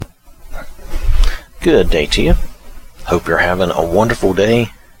Good day to you. Hope you're having a wonderful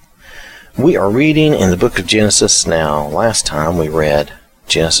day. We are reading in the book of Genesis now. Last time we read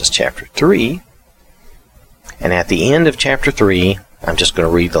Genesis chapter 3. And at the end of chapter 3, I'm just going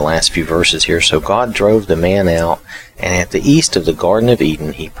to read the last few verses here. So God drove the man out, and at the east of the Garden of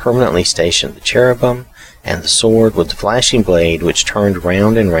Eden he permanently stationed the cherubim and the sword with the flashing blade, which turned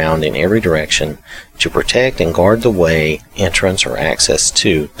round and round in every direction to protect and guard the way, entrance, or access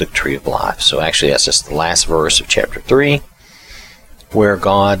to the tree of life. So actually that's just the last verse of chapter 3, where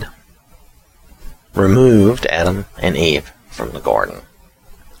God removed Adam and Eve from the garden,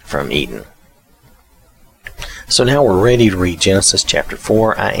 from Eden. So now we're ready to read Genesis chapter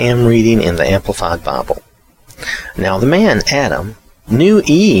 4. I am reading in the Amplified Bible. Now the man, Adam, knew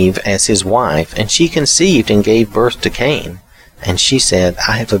Eve as his wife, and she conceived and gave birth to Cain. And she said,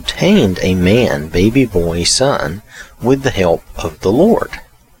 I have obtained a man, baby boy, son, with the help of the Lord.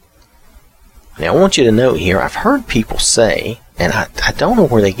 Now I want you to note here, I've heard people say, and I don't know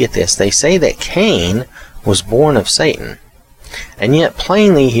where they get this, they say that Cain was born of Satan. And yet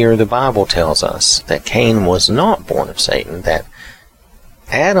plainly here the Bible tells us that Cain was not born of Satan, that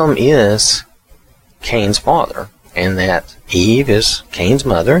Adam is Cain's father, and that Eve is Cain's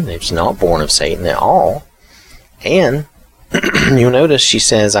mother, and it's not born of Satan at all. And you'll notice she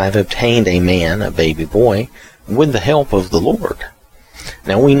says, I've obtained a man, a baby boy, with the help of the Lord.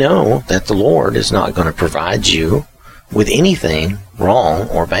 Now we know that the Lord is not going to provide you with anything wrong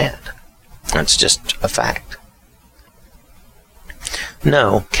or bad. That's just a fact.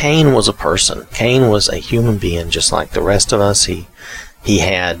 No, Cain was a person. Cain was a human being just like the rest of us. He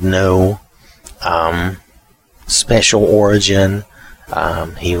had no special origin.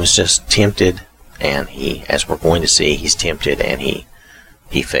 He was just tempted, and as we're going to see, he's tempted and he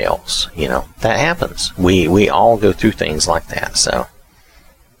fails. You know, that happens. We all go through things like that. So,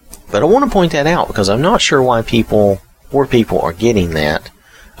 but I want to point that out because I'm not sure where people are getting that.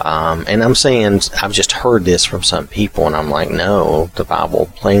 And I'm saying, I've just heard this from some people, and I'm like, no, the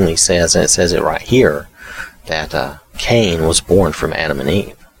Bible plainly says, and it says it right here, that Cain was born from Adam and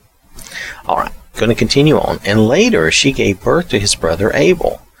Eve. Alright, going to continue on. And later she gave birth to his brother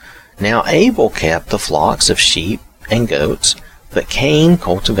Abel. Now Abel kept the flocks of sheep and goats, but Cain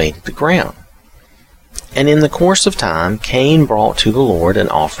cultivated the ground. And in the course of time, Cain brought to the Lord an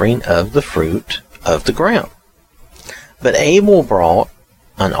offering of the fruit of the ground. But Abel brought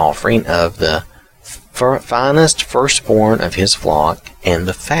an offering of the finest firstborn of his flock and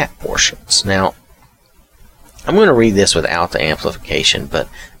the fat portions. Now, I'm going to read this without the amplification, but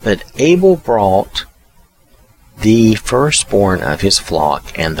Abel brought the firstborn of his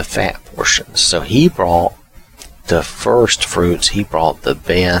flock and the fat portions. So he brought the first fruits, he brought the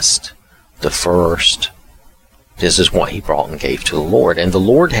best, the first. This is what he brought and gave to the Lord. And the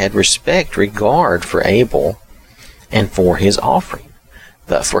Lord had regard for Abel and for his offering.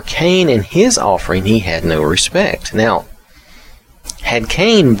 But for Cain and his offering he had no respect. Now, had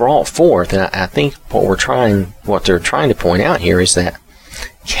Cain brought forth, and I think what they're trying to point out here is that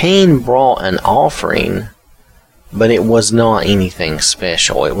Cain brought an offering, but it was not anything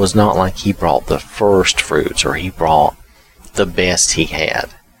special. It was not like he brought the first fruits or he brought the best he had.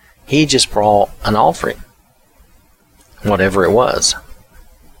 He just brought an offering, whatever it was.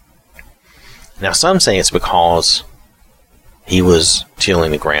 Now, some say it's because he was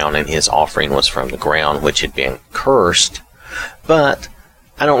tilling the ground and his offering was from the ground which had been cursed. But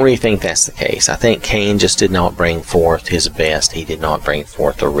I don't really think that's the case. I think Cain just did not bring forth his best. He did not bring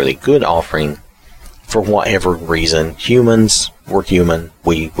forth a really good offering for whatever reason. Humans, we're human.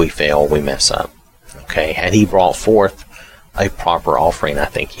 We fail. We mess up. Okay. Had he brought forth a proper offering, I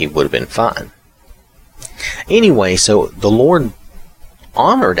think he would have been fine. Anyway, so the Lord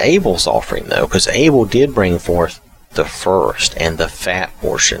honored Abel's offering, though, because Abel did bring forth the first and the fat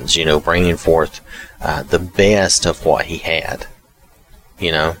portions, bringing forth the best of what he had,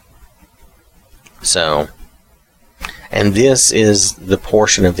 So, and this is the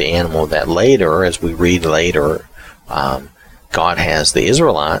portion of the animal that later, as we read later, God has the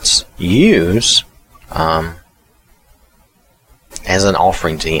Israelites use as an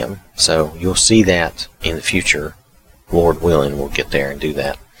offering to him. So you'll see that in the future. Lord willing, we'll get there and do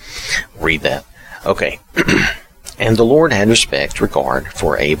that. Read that. Okay. And the Lord had regard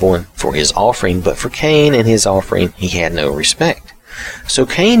for Abel and for his offering, but for Cain and his offering he had no respect. So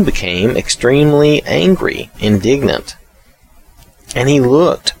Cain became extremely angry, indignant, and he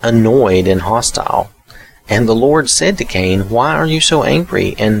looked annoyed and hostile. And the Lord said to Cain, why are you so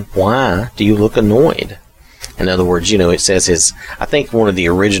angry, and why do you look annoyed? In other words, it says I think one of the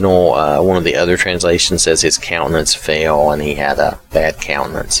other translations says his countenance fell, and he had a bad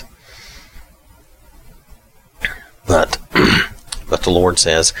countenance. But the Lord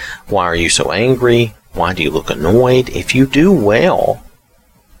says, why are you so angry? Why do you look annoyed? If you do well,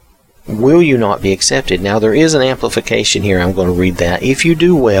 will you not be accepted? Now there is an amplification here. I'm going to read that. If you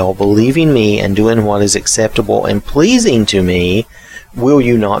do well, believing me and doing what is acceptable and pleasing to me, will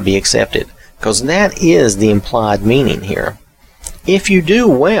you not be accepted? Because that is the implied meaning here. If you do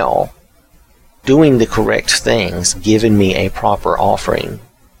well, doing the correct things, giving me a proper offering,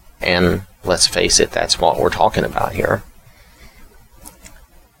 and let's face it, that's what we're talking about here.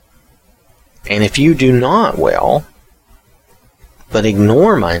 And if you do not well, but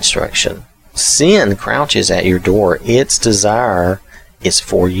ignore my instruction, sin crouches at your door. Its desire is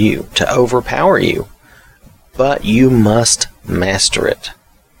for you, to overpower you, but you must master it.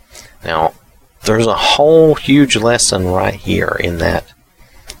 Now, there's a whole huge lesson right here in that.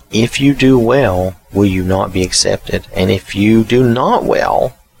 If you do well, will you not be accepted? And if you do not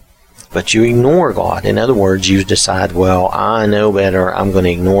well, but you ignore God, in other words, you decide, well, I know better, I'm going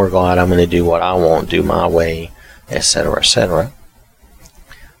to ignore God, I'm going to do what I want, do my way, etc., etc.,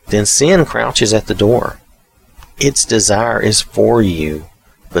 then sin crouches at the door. Its desire is for you,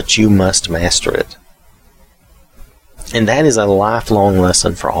 but you must master it. And that is a lifelong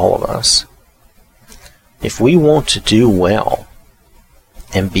lesson for all of us. If we want to do well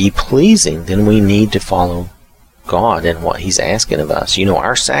and be pleasing, then we need to follow God and what He's asking of us. You know,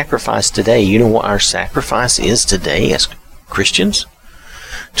 our sacrifice today, you know what our sacrifice is today as Christians?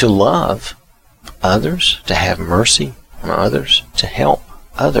 To love others, to have mercy on others, to help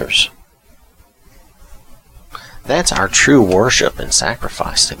others. That's our true worship and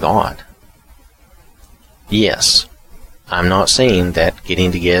sacrifice to God. Yes, I'm not saying that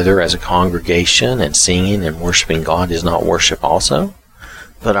getting together as a congregation and singing and worshiping God is not worship also.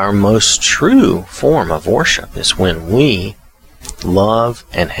 But our most true form of worship is when we love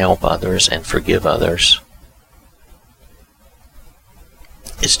and help others and forgive others.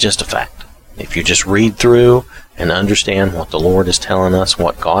 It's just a fact. If you just read through and understand what the Lord is telling us,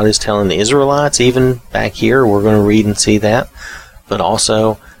 what God is telling the Israelites, even back here, we're going to read and see that. But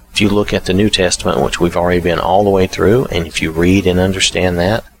also, if you look at the New Testament, which we've already been all the way through, and if you read and understand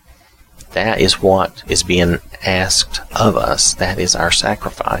that, that is what is being asked of us. That is our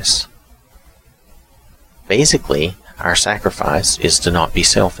sacrifice. Basically, our sacrifice is to not be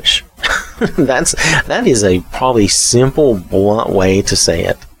selfish. That is a probably simple, blunt way to say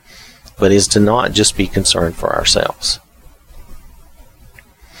it, but is to not just be concerned for ourselves.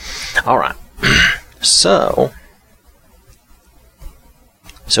 All right. So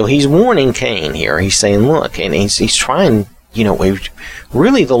he's warning Cain here. He's saying, look, and he's trying. You know,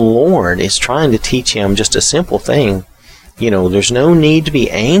 really the Lord is trying to teach him just a simple thing. You know, there's no need to be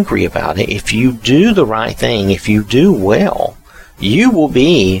angry about it. If you do the right thing, if you do well, you will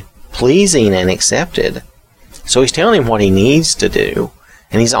be pleasing and accepted. So he's telling him what he needs to do.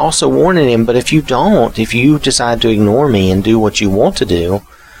 And he's also warning him, but if you don't, if you decide to ignore me and do what you want to do,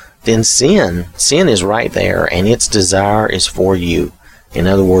 then sin is right there, and its desire is for you. In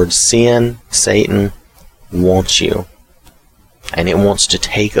other words, Satan wants you. And it wants to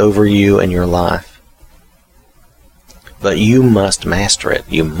take over you and your life. But you must master it.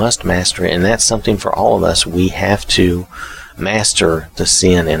 You must master it. And that's something for all of us. We have to master the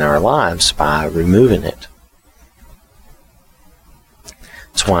sin in our lives by removing it.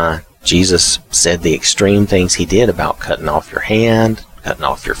 That's why Jesus said the extreme things He did about cutting off your hand, cutting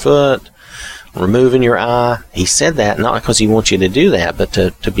off your foot, removing your eye. He said that not because He wants you to do that, but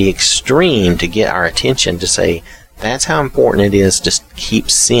to be extreme, to get our attention, to say, that's how important it is to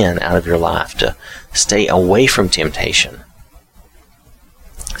keep sin out of your life, to stay away from temptation.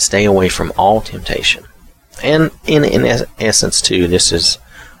 Stay away from all temptation. And in essence, too, this is,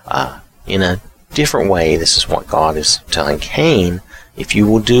 in a different way, this is what God is telling Cain. If you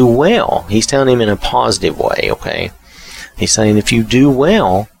will do well, He's telling him in a positive way, okay? He's saying if you do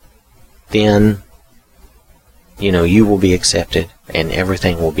well, then, you know, you will be accepted and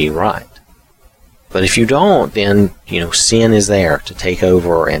everything will be right. But if you don't, then, you know, sin is there to take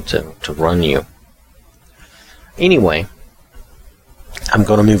over and to run you. Anyway, I'm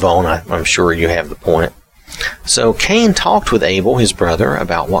going to move on. I'm sure you have the point. So Cain talked with Abel, his brother,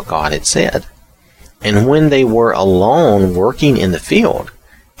 about what God had said. And when they were alone working in the field,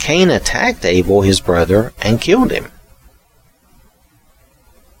 Cain attacked Abel, his brother, and killed him.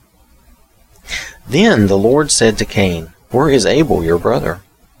 Then the Lord said to Cain, "Where is Abel, your brother?"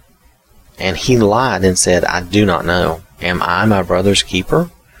 And he lied and said, "I do not know. Am I my brother's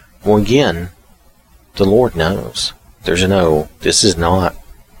keeper?" Well, again, the Lord knows. There's no,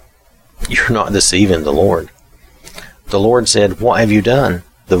 you're not deceiving the Lord. The Lord said, "What have you done?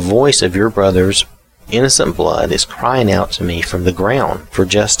 The voice of your brothers innocent blood is crying out to me from the ground for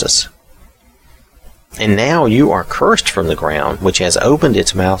justice. And now you are cursed from the ground, which has opened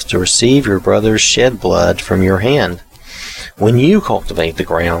its mouth to receive your brother's shed blood from your hand. When you cultivate the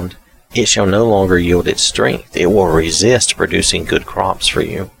ground, it shall no longer yield its strength. It will resist producing good crops for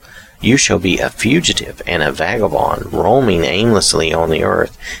you. You shall be a fugitive and a vagabond, roaming aimlessly on the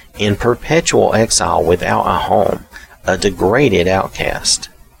earth, in perpetual exile without a home, a degraded outcast.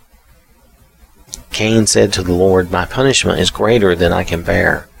 Cain said to the Lord, my punishment is greater than I can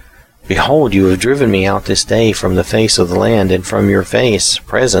bear. Behold, you have driven me out this day from the face of the land, and from your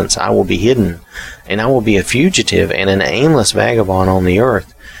presence I will be hidden, and I will be a fugitive and an aimless vagabond on the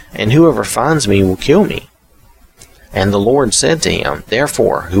earth, and whoever finds me will kill me. And the Lord said to him,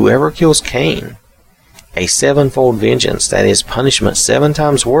 therefore, whoever kills Cain, a sevenfold vengeance, that is, punishment 7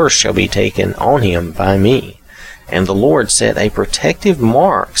 times worse, shall be taken on him by me. And the Lord set a protective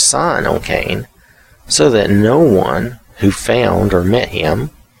sign on Cain, so that no one who found or met him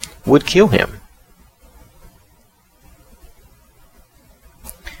would kill him.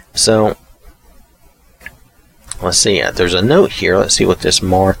 So, let's see. There's a note here. Let's see what this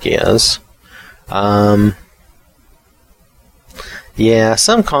mark is. Yeah,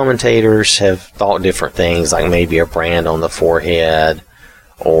 some commentators have thought different things, like maybe a brand on the forehead,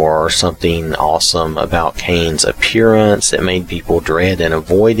 or something awesome about Cain's appearance that made people dread and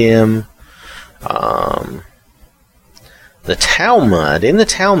avoid him. In the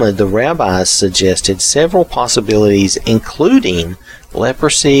Talmud, the rabbis suggested several possibilities, including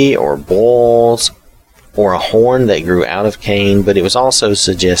leprosy or boils or a horn that grew out of Cain, but it was also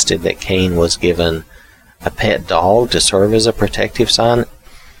suggested that Cain was given a pet dog to serve as a protective sign.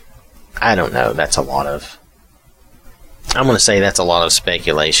 I don't know. I'm going to say that's a lot of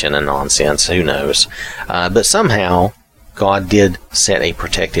speculation and nonsense. Who knows? But somehow, God did set a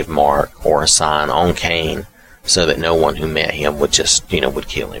protective mark or a sign on Cain so that no one who met him would would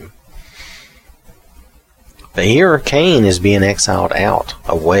kill him. But here, Cain is being exiled out,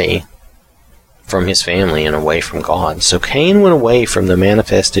 away from his family and away from God. So Cain went away from the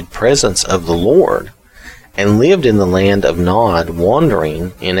manifested presence of the Lord and lived in the land of Nod,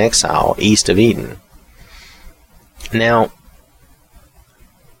 wandering in exile east of Eden. Now,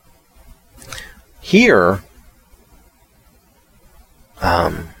 here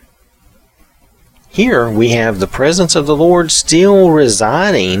we have the presence of the Lord still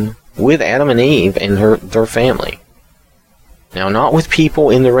residing with Adam and Eve and their family. Now, not with people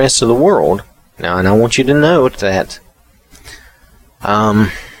in the rest of the world. Now, and I want you to note that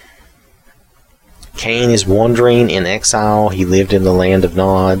Cain is wandering in exile. He lived in the land of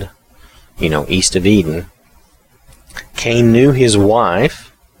Nod, east of Eden. Cain knew his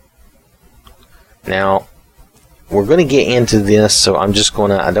wife. Now, we're going to get into this, so I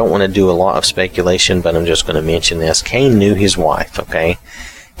don't want to do a lot of speculation, but I'm just going to mention this. Cain knew his wife, okay?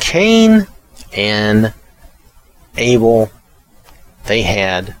 Cain and Abel, they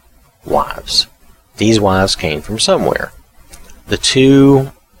had wives. These wives came from somewhere. The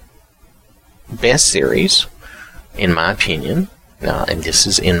two best series, in my opinion, and this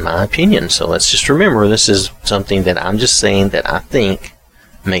is in my opinion, so let's just remember this is something that I'm just saying that I think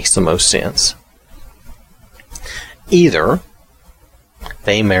makes the most sense. Either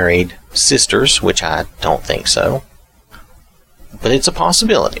they married sisters, which I don't think so, but it's a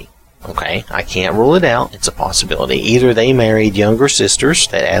possibility. Okay, I can't rule it out. It's a possibility. Either they married younger sisters,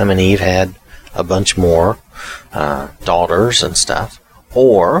 that Adam and Eve had a bunch more daughters and stuff,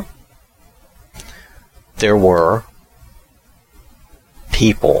 or there were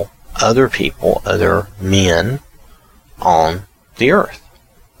other men on the earth.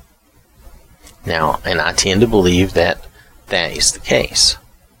 Now, and I tend to believe that that is the case.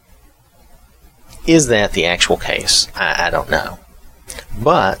 Is that the actual case? I don't know.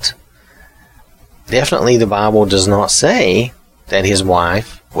 But definitely the Bible does not say that his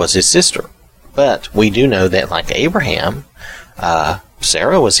wife was his sister. But we do know that, like Abraham,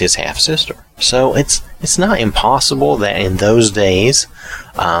 Sarah was his half-sister. So it's not impossible that in those days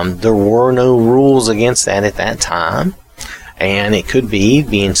there were no rules against that at that time. And it could be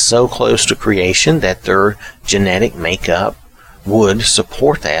being so close to creation that their genetic makeup would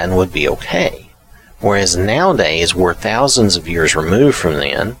support that and would be okay. Whereas nowadays, we're thousands of years removed from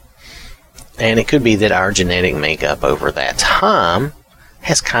then, and it could be that our genetic makeup over that time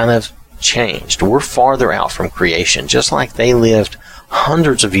has kind of changed. We're farther out from creation, just like they lived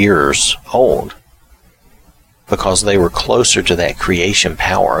hundreds of years old, because they were closer to that creation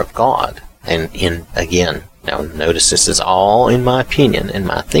power of God. And again, now notice this is all in my opinion and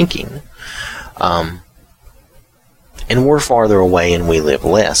my thinking. And we're farther away and we live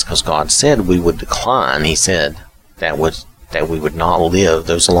less because God said we would decline. He said that we would not live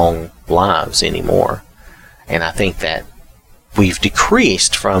those long lives anymore. And I think that we've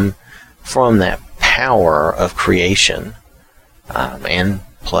decreased from that power of creation. And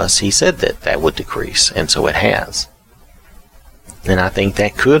plus, he said that would decrease, and so it has. And I think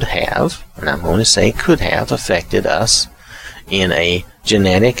that could have, and I'm going to say could have, affected us in a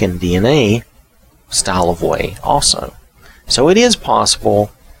genetic and DNA style of way also. So it is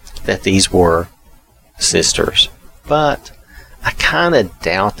possible that these were sisters, but I kind of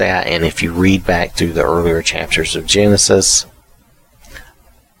doubt that. And if you read back through the earlier chapters of Genesis,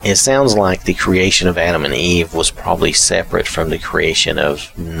 it sounds like the creation of Adam and Eve was probably separate from the creation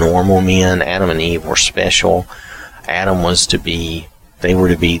of normal men. Adam and Eve were special. Adam was to be, they were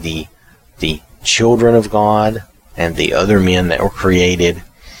to be the children of God, and the other men that were created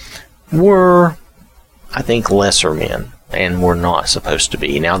were, I think, lesser men, and were not supposed to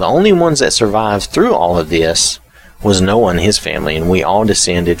be. Now, the only ones that survived through all of this was Noah and his family, and we all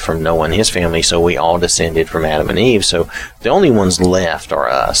descended from Noah and his family, so we all descended from Adam and Eve. So the only ones left are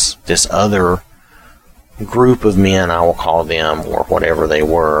us. This other group of men, I will call them, or whatever they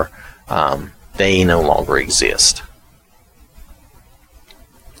were, they no longer exist.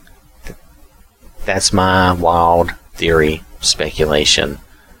 That's my wild theory, speculation.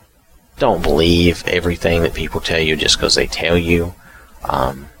 Don't believe everything that people tell you just because they tell you.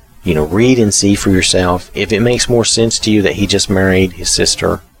 Read and see for yourself. If it makes more sense to you that he just married his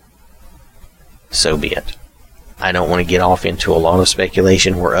sister, so be it. I don't want to get off into a lot of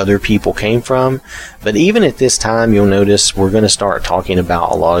speculation where other people came from, but even at this time, you'll notice we're going to start talking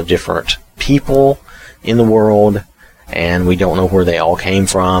about a lot of different people in the world, and we don't know where they all came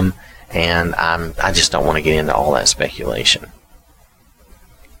from, and I just don't want to get into all that speculation.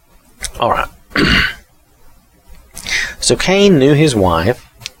 Alright. So Cain knew his wife,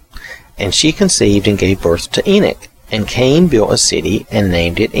 and she conceived and gave birth to Enoch. And Cain built a city and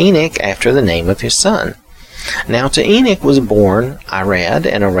named it Enoch after the name of his son. Now to Enoch was born Arad,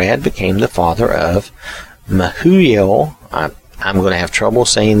 and Arad became the father of Mahuiel. I'm going to have trouble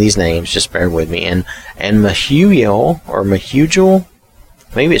saying these names, just bear with me. And Mahuiel, or Mahujael,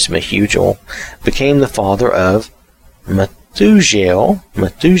 maybe it's Mahujael, became the father of Methujael,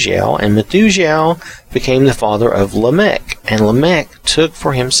 and Methujael became the father of Lamech. And Lamech took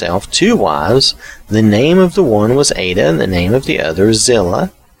for himself 2 wives. The name of the one was Ada, and the name of the other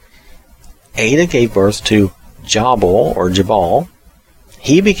Zillah. Ada gave birth to Jabal, or Jabal.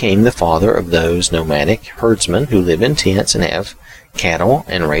 He became the father of those nomadic herdsmen who live in tents and have cattle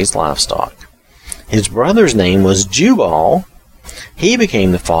and raise livestock. His brother's name was Jubal. He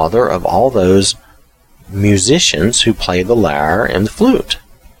became the father of all those musicians who play the lyre and the flute.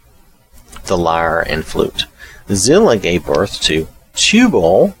 The lyre and flute. Zillah gave birth to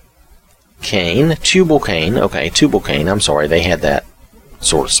Tubal-Cain, I'm sorry, they had that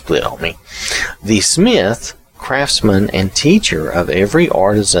sort of split on me. The smith, craftsman, and teacher of every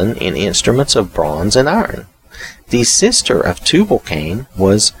artisan in instruments of bronze and iron. The sister of Tubal-Cain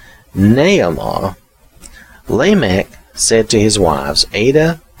was Naamah. Lamech said to his wives,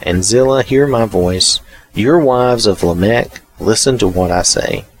 Ada and Zillah, hear my voice. Your wives of Lamech, listen to what I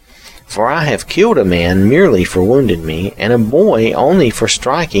say. For I have killed a man merely for wounding me, and a boy only for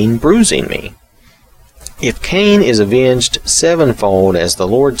bruising me. If Cain is avenged 7-fold, as the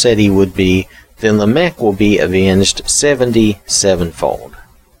Lord said he would be, then Lamech will be avenged 77-fold.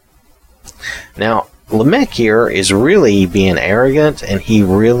 Now, Lamech here is really being arrogant, and he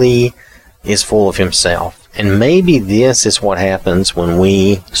really is full of himself. And maybe this is what happens when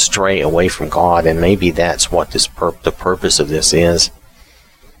we stray away from God, and maybe that's what the purpose of this is.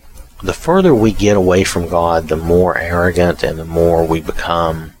 The further we get away from God, the more arrogant and the more we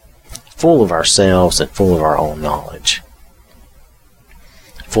become full of ourselves and full of our own knowledge,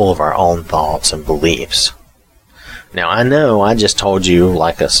 full of our own thoughts and beliefs. Now, I know I just told you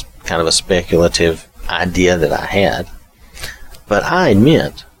like a kind of a speculative idea that I had, but I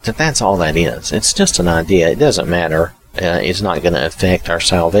admit that that's all that is. It's just an idea. It doesn't matter. It's not going to affect our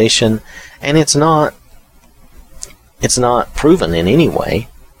salvation, and it's not proven in any way.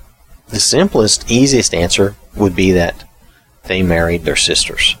 The simplest, easiest answer would be that they married their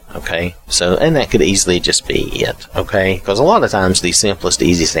sisters, okay? So, and that could easily just be it, okay? Because a lot of times the simplest,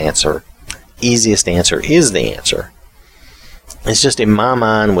 easiest answer is the answer. It's just in my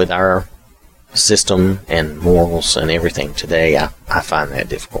mind, with our system and morals and everything today, I find that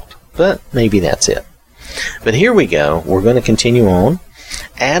difficult. But maybe that's it. But here we go. We're going to continue on.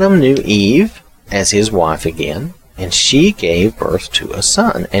 Adam knew Eve as his wife again, and she gave birth to a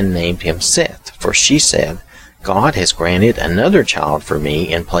son and named him Seth. For she said, God has granted another child for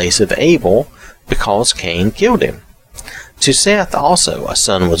me in place of Abel, because Cain killed him. To Seth also a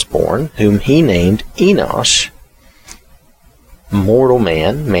son was born, whom he named Enosh. Mortal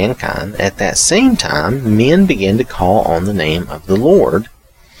man, mankind. At that same time, men began to call on the name of the Lord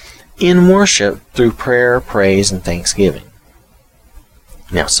in worship through prayer, praise, and thanksgiving.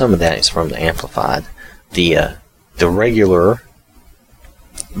 Now, some of that is from the Amplified. The regular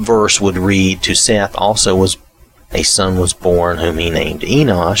verse would read, to Seth also was a son was born, whom he named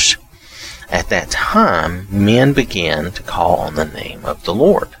Enosh. At that time, men began to call on the name of the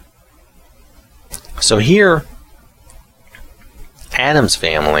Lord. So here, Adam's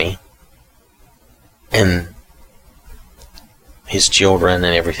family and his children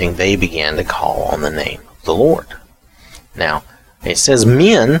and everything, they began to call on the name of the Lord. Now, it says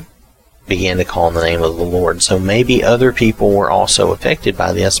men began to call on the name of the Lord, so maybe other people were also affected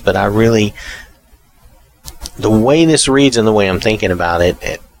by this, but the way this reads and the way I'm thinking about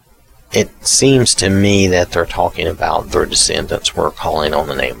it, it seems to me that they're talking about their descendants were calling on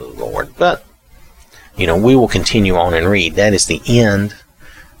the name of the Lord. But, we will continue on and read. That is the end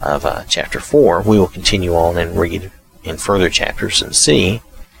of chapter 4. We will continue on and read in further chapters and see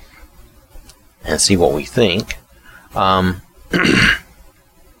what we think.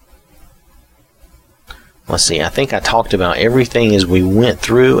 Let's see, I think I talked about everything as we went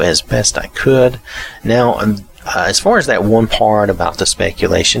through as best I could. Now, as far as that one part about the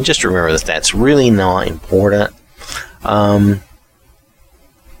speculation, just remember that that's really not important.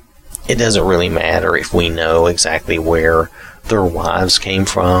 It doesn't really matter if we know exactly where their wives came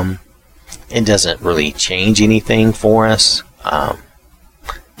from. It doesn't really change anything for us.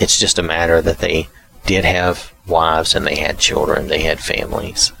 It's just a matter that they did have wives and they had children, they had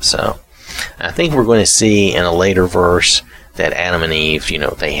families. So I think we're going to see in a later verse that Adam and Eve,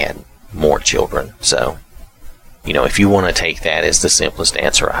 they had more children. So, if you want to take that as the simplest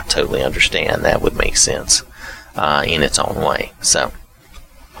answer, I totally understand. That would make sense in its own way. So,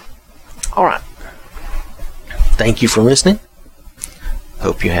 all right. Thank you for listening.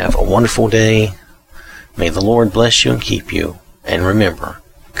 Hope you have a wonderful day. May the Lord bless you and keep you. And remember,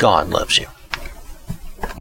 God loves you.